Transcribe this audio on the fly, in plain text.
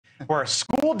where a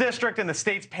school district in the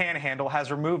state's Panhandle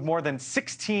has removed more than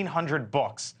 1,600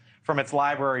 books from its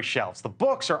library shelves. The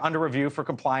books are under review for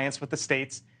compliance with the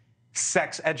state's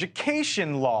sex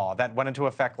education law that went into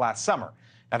effect last summer.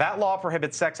 Now, that law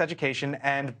prohibits sex education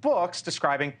and books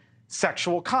describing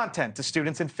sexual content to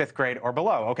students in 5th grade or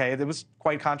below. Okay, it was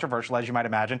quite controversial, as you might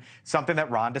imagine, something that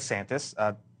Ron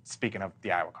DeSantis, speaking of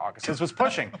the Iowa caucuses, was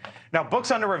pushing. Now,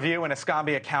 books under review in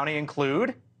Escambia County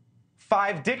include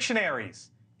 5 dictionaries,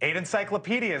 8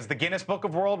 encyclopedias, the Guinness Book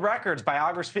of World Records,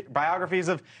 biographies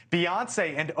of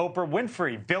Beyonce and Oprah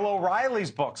Winfrey, Bill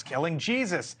O'Reilly's books, Killing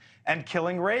Jesus and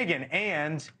Killing Reagan,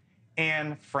 and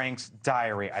Anne Frank's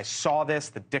diary. I saw this,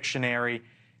 the dictionary,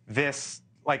 this,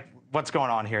 like, what's going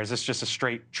on here? Is this just a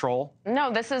straight troll?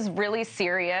 No, this is really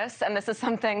serious, and this is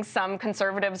something some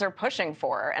conservatives are pushing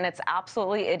for, and it's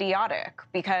absolutely idiotic,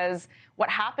 because what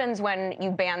happens when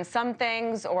you ban some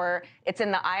things, or it's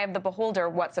in the eye of the beholder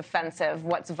what's offensive,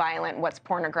 what's violent, what's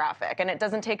pornographic, and it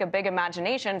doesn't take a big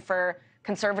imagination for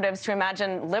conservatives to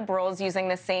imagine liberals using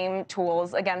the same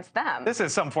tools against them. This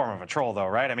is some form of a troll, though,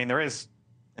 right? I mean, there is,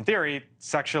 in theory,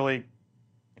 sexually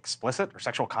explicit or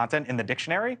sexual content in the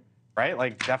dictionary, right?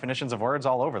 Like definitions of words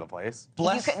all over the place.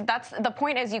 That's the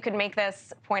point. Is you could make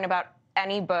this point about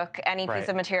any book, any piece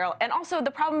of material. And also the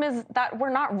problem is that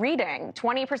we're not reading.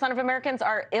 20% of Americans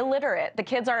are illiterate. The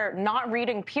kids are not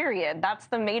reading, period. That's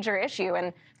the major issue.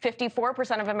 And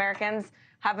 54% of Americans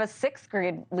have a 6th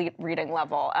grade reading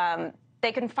level.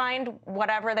 They can find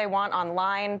whatever they want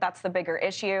online. That's the bigger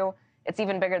issue. It's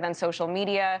even bigger than social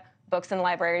media. Books and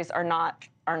libraries are not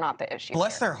the issue.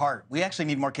 Bless their heart. We actually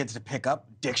need more kids to pick up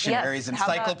dictionaries,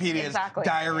 encyclopedias,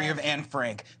 Diary of Anne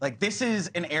Frank. Like, this is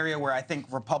an area where I think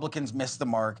Republicans missed the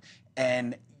mark,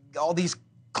 and all these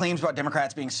claims about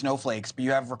Democrats being snowflakes, but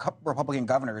you have Republican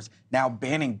governors now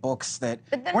banning books that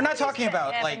we're not talking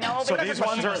about. Like, so these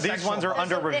ones are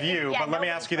under review. But let me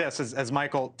ask you this: as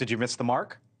Michael, did you miss the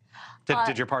mark?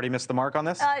 Did your party miss the mark on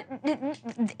this?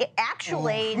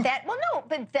 Actually,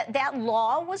 that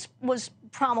law was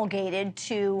promulgated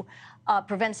to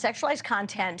prevent sexualized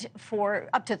content for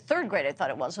up to 3rd grade, I thought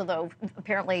it was, although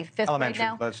apparently 5th grade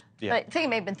now. Yeah. I think it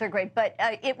may have been 3rd grade. But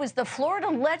it was the Florida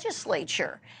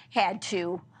legislature had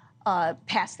to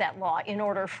pass that law in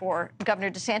order for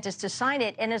Governor DeSantis to sign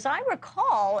it. And as I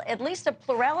recall, at least a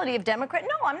plurality of Democrats,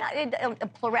 a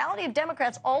plurality of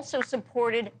Democrats also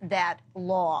supported that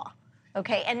law.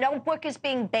 Okay, and no book is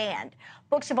being banned.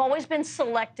 Books have always been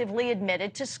selectively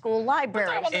admitted to school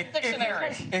libraries.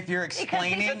 If you're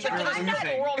explaining, I'm not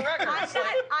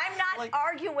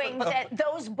arguing that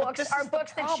those books are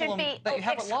books that should be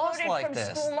excluded from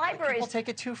school libraries. People take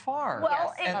it too far.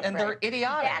 Well, and they're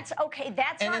idiotic. That's okay.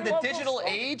 That's and in the digital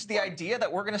age, the idea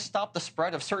that we're going to stop the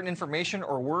spread of certain information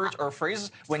or words or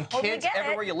phrases when kids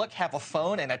everywhere you look have a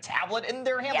phone and a tablet in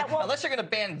their hand, unless you're going to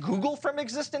ban Google from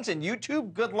existence and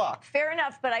YouTube, good luck. Fair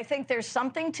enough, but I think there's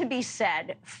something to be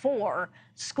said for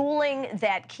schooling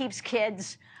that keeps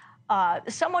kids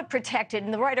somewhat protected.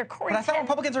 And the writer Corey. But I thought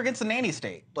Republicans are against the nanny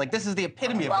state. Like, this is the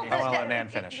epitome of it. I want to let Nan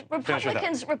finish.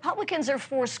 Republicans are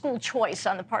for school choice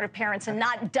on the part of parents and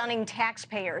not dunning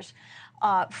taxpayers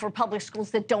for public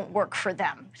schools that don't work for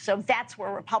them. So that's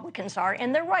where Republicans are,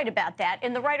 and they're right about that.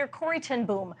 And the writer Corey ten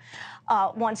Boom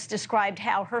once described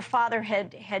how her father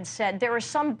had said, there are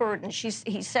some burdens,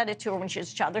 he said it to her when she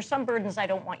was a child, there's some burdens I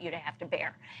don't want you to have to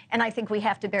bear. And I think we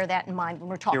have to bear that in mind when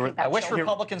we're talking about I wish children.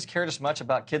 Republicans cared as much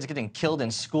about kids getting killed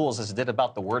in schools as they did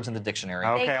about the words in the dictionary.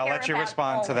 Okay, I'll let you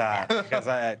respond to that. Because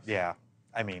I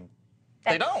mean...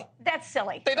 They don't. That's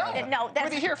silly. They don't. No,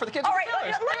 that's... We're here for the kids. All right,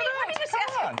 let me just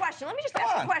ask a question. Let me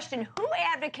question. Who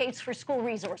advocates for school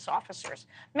resource officers?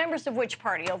 Members of which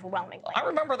party overwhelmingly? I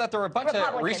remember that there were a bunch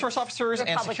of resource officers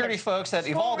and security folks at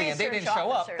Uvalde, and they didn't show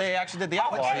up. They actually did the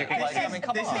opposite.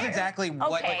 This is exactly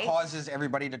what causes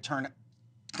everybody to kind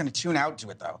of tune out to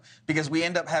it, though, because we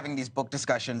end up having these book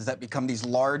discussions that become these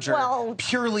larger,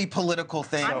 purely political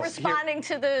things. I'm responding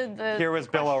to the Here was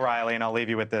Bill O'Reilly, and I'll leave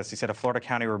you with this. He said, if Florida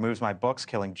County removes my books,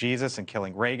 Killing Jesus and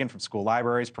Killing Reagan, from school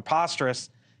libraries, preposterous.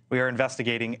 We are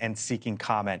investigating and seeking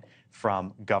comment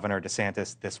from Governor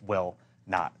DeSantis. This will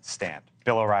not stand.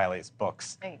 Bill O'Reilly's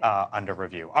books under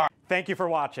review. All right. Thank you for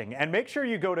watching, and make sure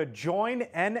you go to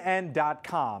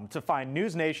joinnn.com to find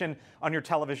NewsNation on your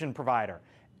television provider.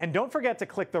 And don't forget to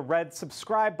click the red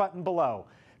subscribe button below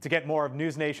to get more of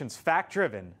NewsNation's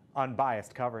fact-driven,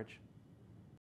 unbiased coverage.